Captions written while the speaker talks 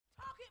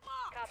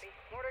Copy.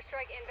 Mortar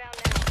strike inbound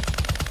now.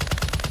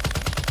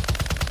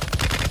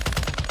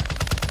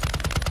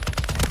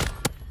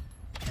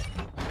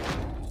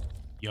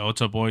 Yo,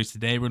 what's up, boys?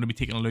 Today we're going to be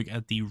taking a look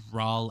at the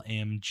RECOIL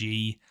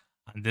LMG,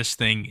 and this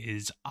thing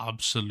is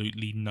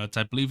absolutely nuts.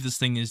 I believe this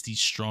thing is the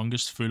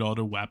strongest full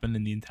auto weapon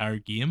in the entire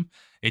game.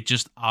 It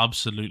just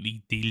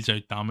absolutely deals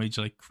out damage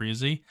like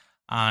crazy,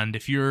 and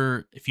if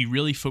you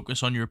really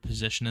focus on your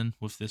positioning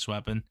with this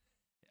weapon,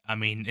 I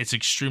mean, it's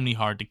extremely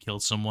hard to kill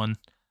someone,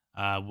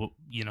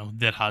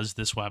 that has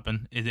this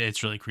weapon.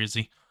 It's really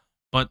crazy.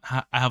 But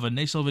I have a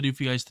nice little video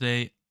for you guys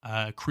today.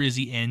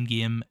 Crazy end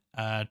game,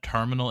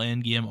 terminal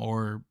end game,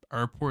 or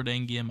airport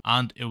end game,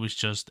 and it was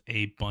just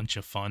a bunch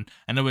of fun.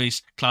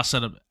 Anyways, class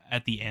setup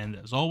at the end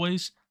as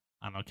always,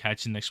 and I'll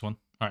catch you next one.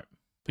 All right,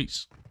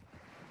 peace.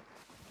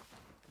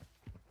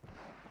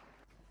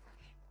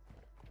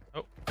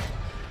 Oh,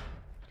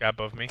 guy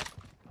above me.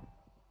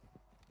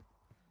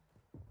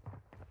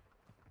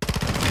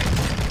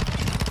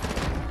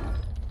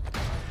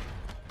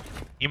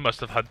 He must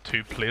have had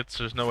 2 plates.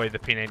 There's no way the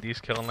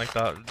P90's killing like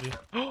that.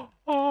 Oh!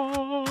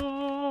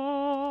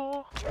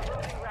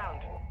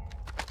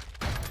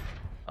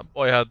 That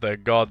boy had the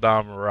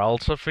goddamn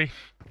Ralsophy.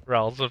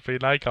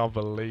 Ralsophy, I can't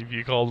believe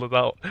you called it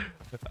out.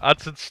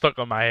 That's been stuck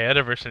on my head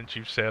ever since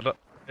you've said it.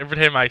 Every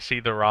time I see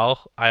the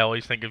Ral, I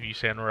always think of you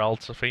saying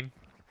Ralsophy.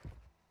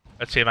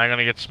 Let's see, am I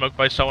gonna get smoked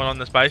by someone on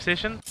this buy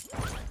station?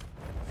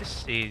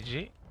 This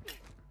CG.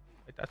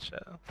 Like that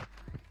shit.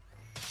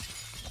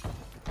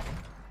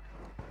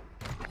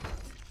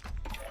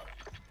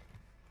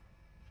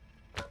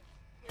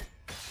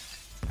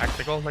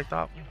 Tactical like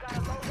that.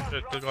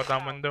 The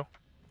goddamn window.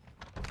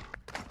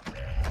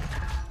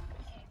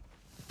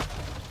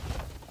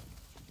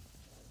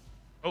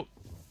 Oh.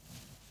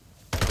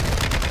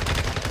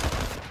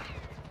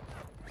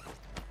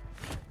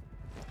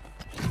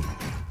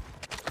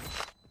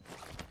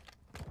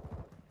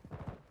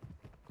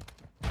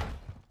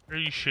 Where are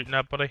you shooting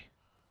at, buddy?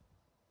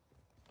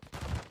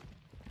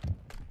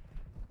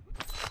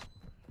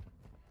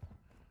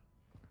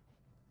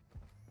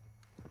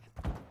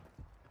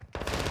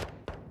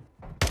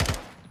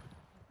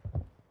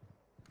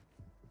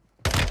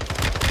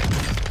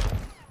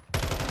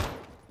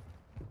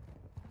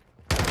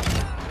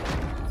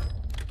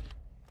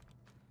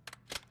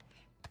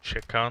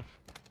 Shit can.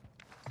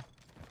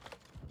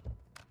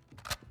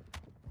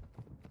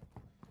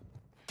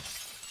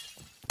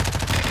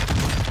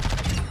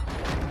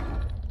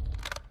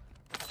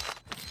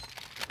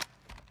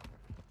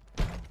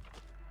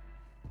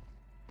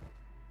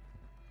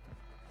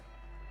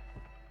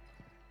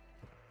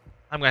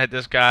 I'm gonna hit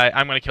this guy.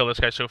 I'm gonna kill this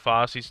guy so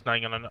fast. He's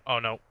not gonna. Oh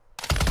no.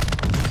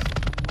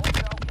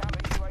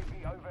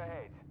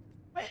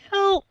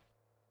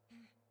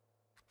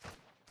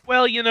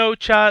 Well, you know,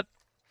 chat.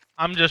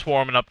 I'm just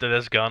warming up to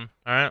this gun.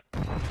 All right.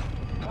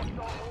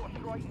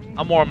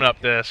 I'm warming up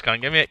to this gun.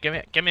 Give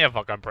me a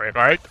fucking break.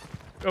 All right.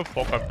 Go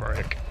fucking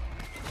break.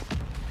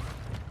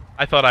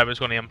 I thought I was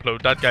going to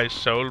implode that guy's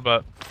soul,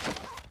 but.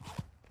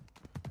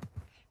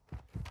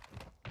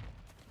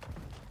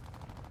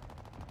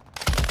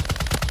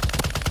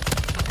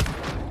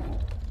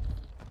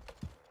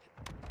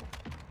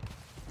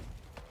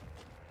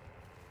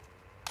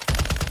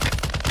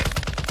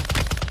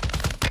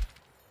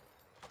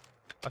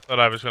 I thought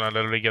I was gonna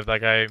literally give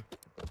that guy a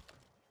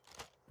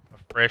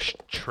fresh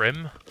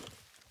trim,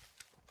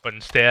 but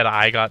instead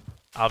I got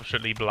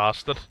absolutely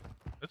blasted.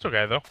 It's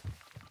okay though.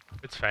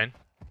 It's fine.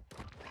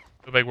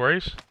 No big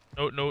worries.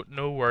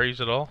 No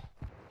worries at all.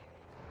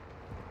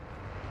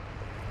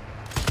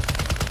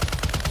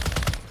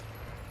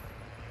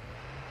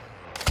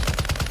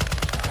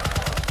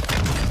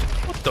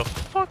 What the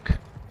fuck?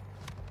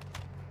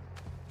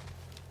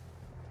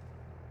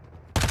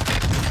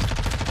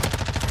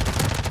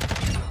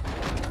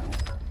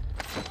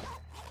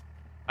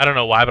 I don't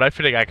know why, but I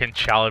feel like I can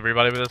chow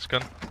everybody with this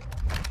gun.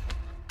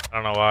 I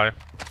don't know why.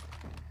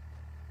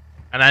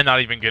 And I'm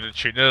not even good at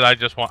shooting it. I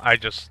just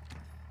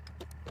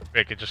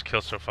make it just kill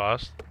so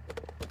fast.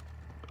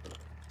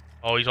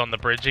 Oh, he's on the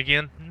bridge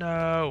again?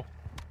 No.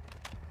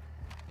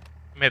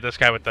 I made this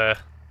guy with the...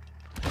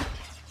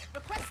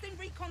 Requesting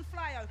recon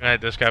flyover. I hit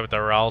this guy with the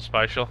RAAL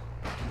special.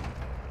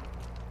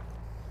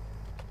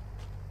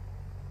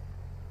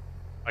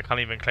 I can't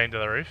even climb to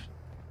the roof.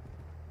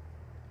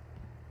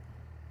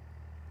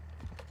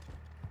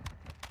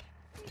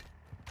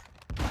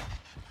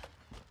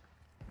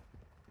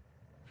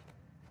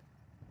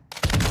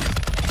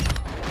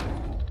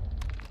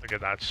 Look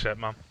at that shit,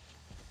 man.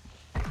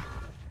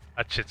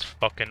 That shit's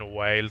fucking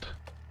wild.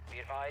 Be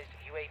advised,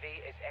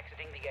 UAV is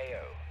exiting the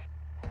AO.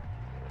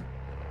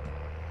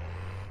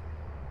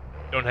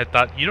 Don't hit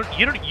that. You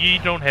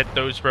don't hit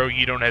those, bro.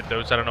 You don't hit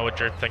those. I don't know what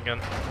you're thinking.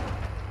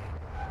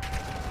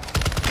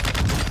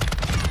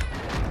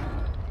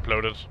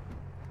 Loaded.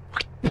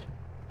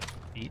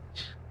 Each.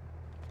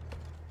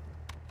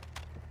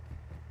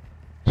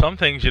 Some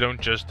things you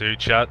don't just do,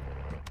 chat.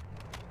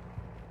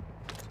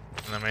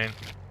 You know what I mean?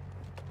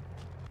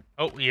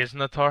 Oh, he is in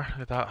the tower.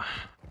 Look at that.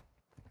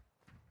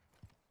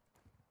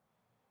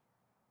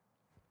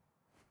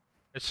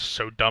 It's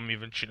so dumb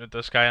even shooting at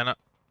this guy in it.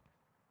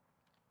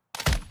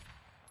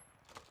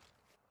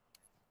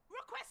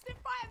 Requesting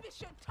fire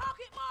mission.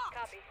 Target marked.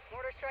 Copy.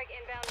 Mortar strike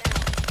inbound now.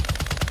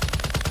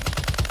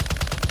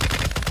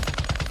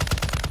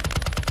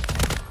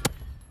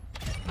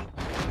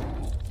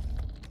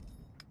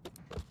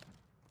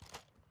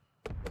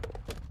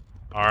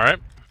 Alright.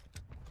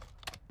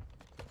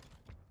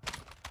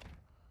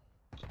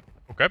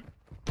 Okay.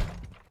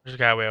 There's a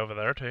guy way over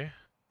there too.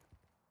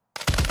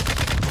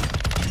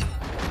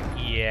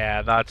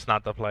 Yeah, that's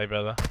not the play,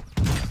 brother.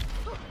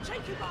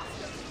 Cheeky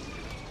bastard.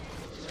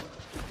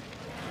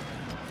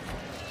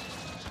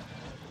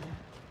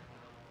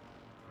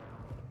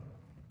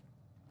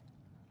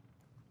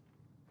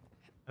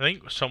 I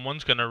think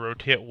someone's gonna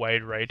rotate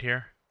wide right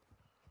here.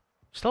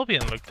 Still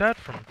being looked at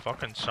from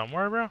fucking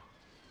somewhere, bro.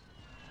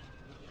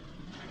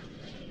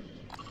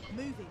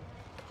 Moving.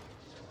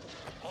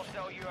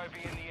 Hostile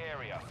UAV in the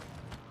area.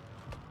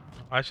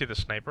 I see the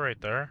sniper right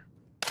there.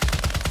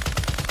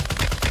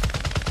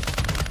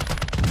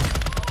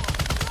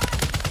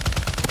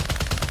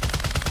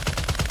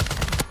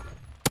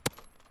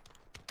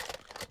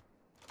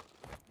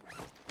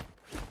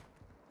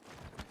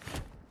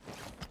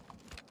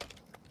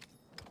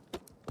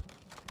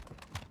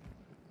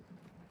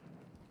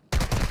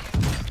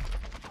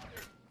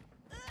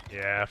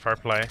 Yeah, fair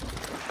play.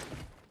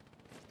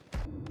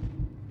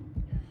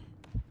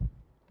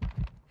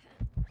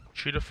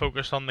 Should have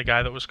focused on the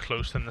guy that was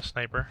close than the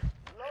sniper.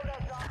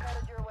 Loadout drop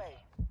headed your way.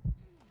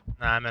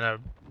 Nah, I'm in a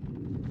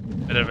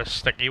bit of a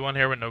sticky one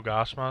here with no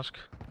gas mask.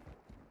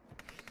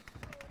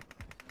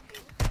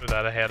 Threw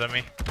that ahead of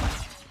me.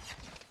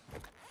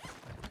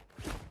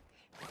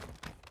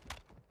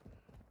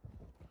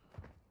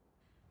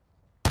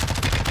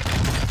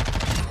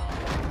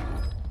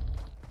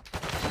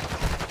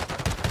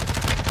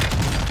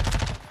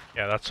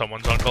 Yeah, that's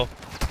someone's uncle.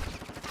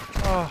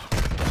 Oh.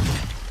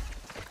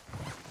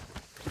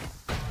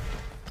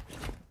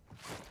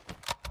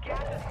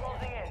 Gas is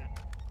closing in.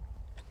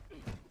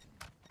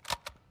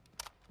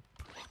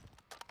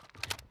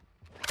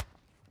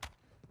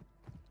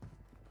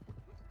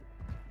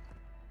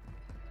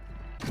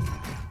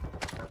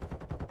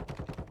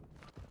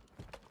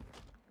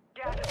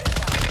 Gas is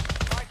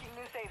inbound. Marking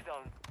new safe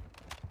zone.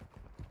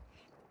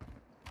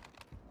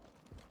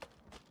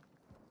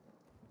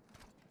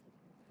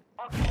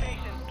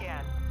 Occupation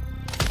scan.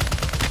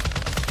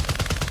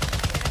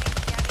 Enemy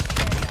scanning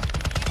the area.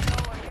 Keep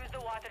low or use the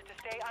water to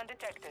stay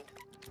undetected.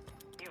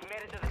 You've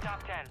made it to the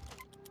top 10.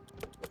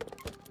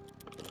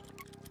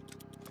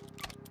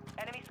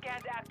 Enemy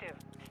scans active.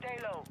 Stay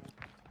low.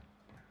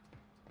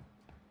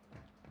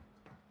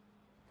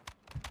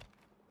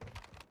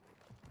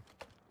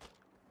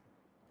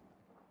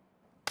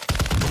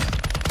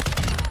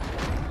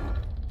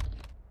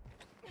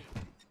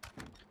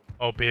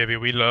 Oh baby,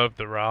 we love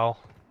the RAAL.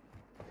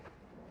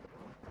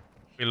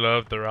 We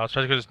love the RAAL,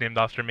 especially because it's named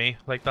after me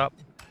like that.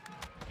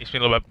 Makes me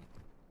a little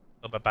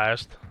bit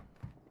biased.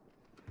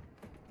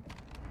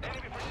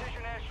 Enemy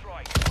precision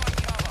airstrike. Find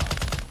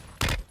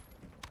cover.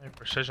 Hey,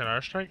 precision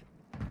airstrike.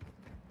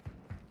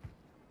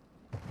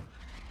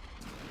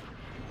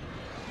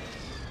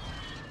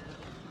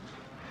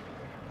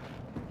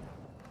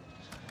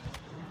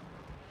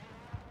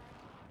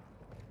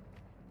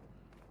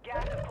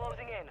 Gas is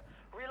closing in.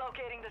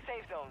 Relocating the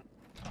safe zone.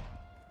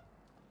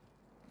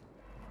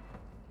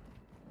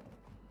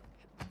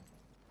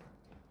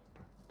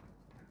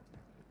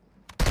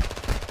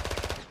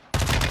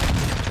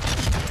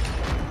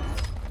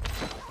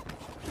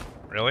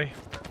 Really?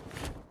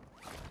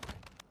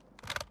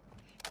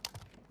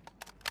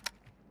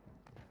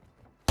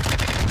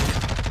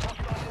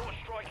 Hostile mortar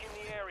strike in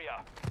the area.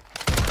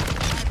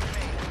 Time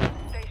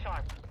remains. Stay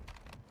sharp.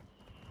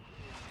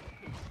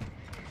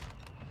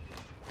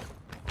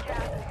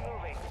 Gas is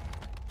moving.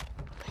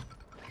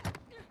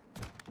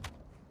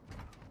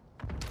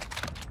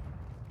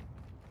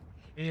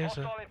 He is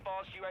a... Hostile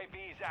advanced UAV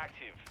is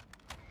active.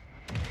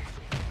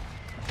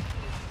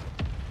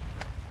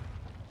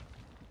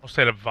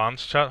 Hostile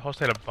advanced chat,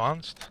 hostile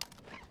advanced.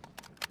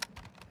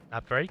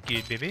 Not very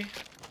good, baby.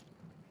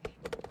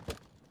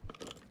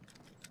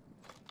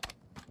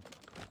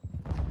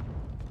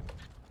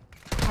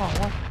 Oh,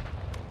 what?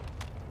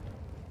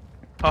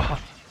 Oh.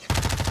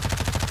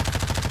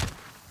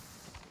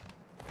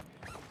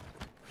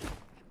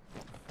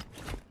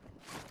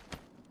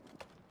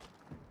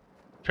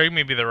 Tried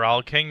me be the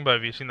RAAL King, but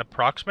have you seen the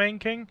Proxmane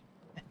King?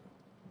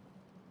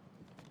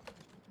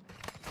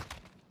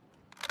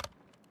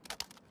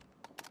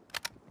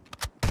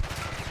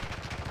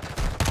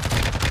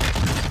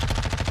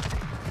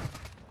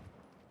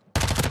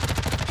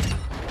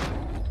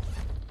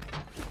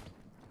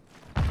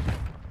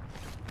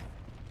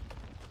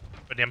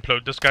 But they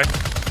implode this guy.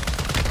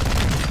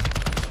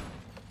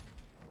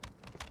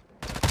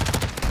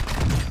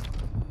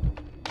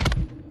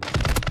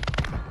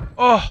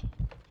 Oh!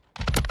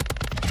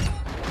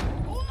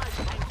 Almost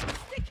came to the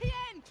sticky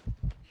end.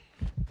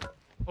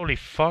 Holy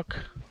fuck.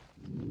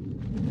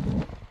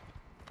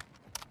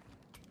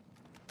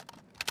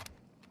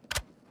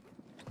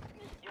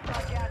 You've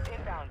got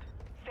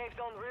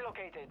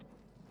relocated.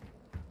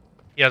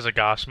 He has a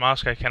gas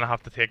mask. I kind of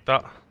have to take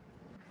that.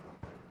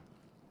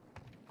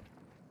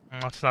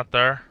 That's not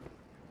there.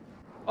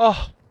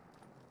 Oh!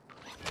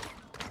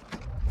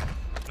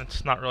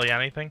 It's not really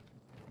anything.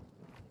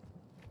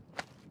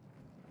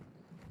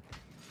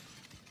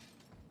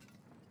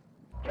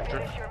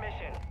 Finish your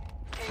mission.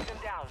 Take them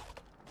down.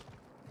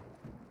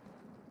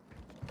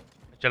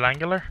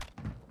 Angular.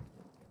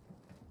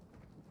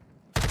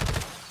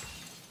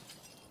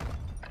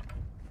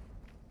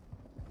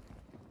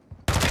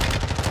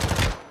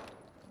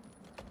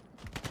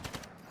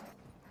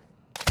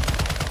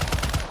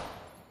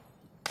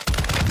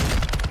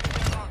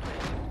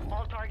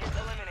 All targets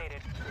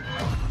eliminated.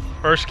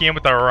 First game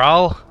with the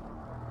RAAL.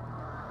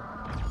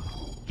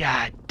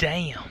 God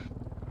damn.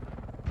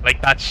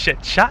 Like that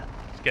shit shot.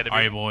 It's gotta be.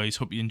 Alright boys,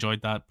 hope you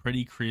enjoyed that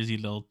pretty crazy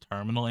little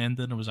terminal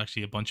ending. It was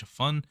actually a bunch of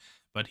fun,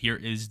 but here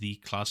is the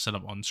class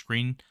setup on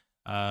screen.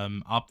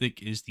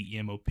 Optic is the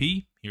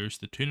EMOP. Here's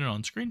the tuner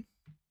on screen.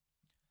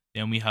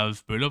 Then we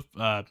have bullet,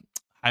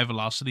 high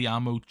velocity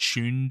ammo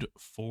tuned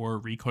for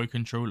recoil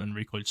control and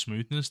recoil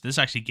smoothness. This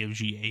actually gives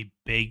you a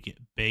big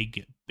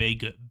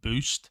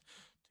boost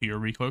to your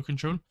recoil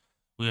control.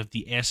 We have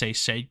the SA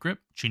side grip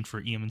tuned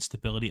for aim and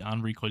stability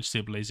and recoil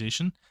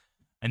stabilization.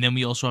 And then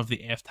we also have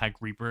the F-Tag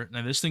Reaper.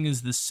 Now this thing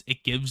is this,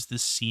 it gives the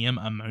same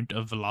amount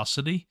of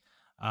velocity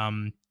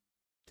to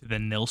the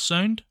nil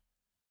sound.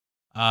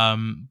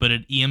 But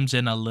it aims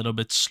in a little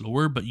bit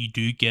slower, but you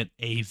do get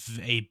a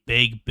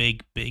big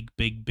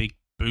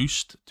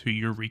boost to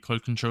your recoil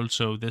control.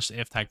 So this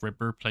F-Tag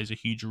Reaper plays a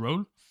huge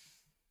role.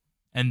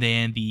 And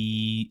then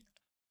the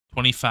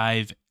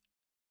 25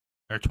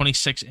 or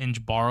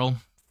 26-inch barrel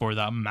for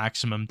that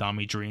maximum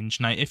damage range.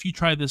 Now, if you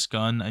try this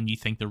gun and you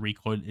think the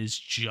recoil is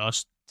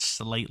just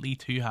slightly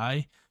too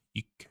high,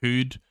 you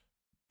could,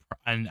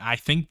 and I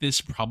think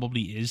this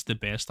probably is the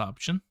best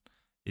option,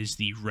 is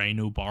the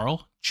Rhino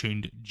barrel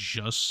tuned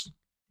just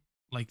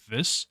like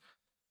this.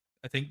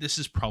 I think this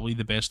is probably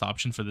the best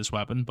option for this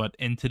weapon, but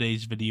in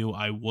today's video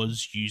I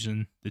was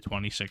using the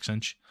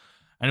 26-inch.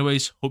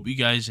 Anyways, hope you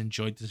guys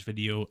enjoyed this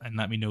video, and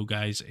let me know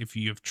guys if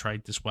you have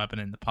tried this weapon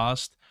in the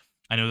past.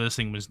 I know this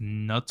thing was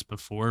nuts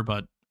before,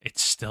 but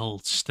it's still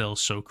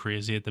so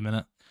crazy at the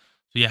minute.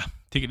 So yeah,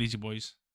 take it easy boys.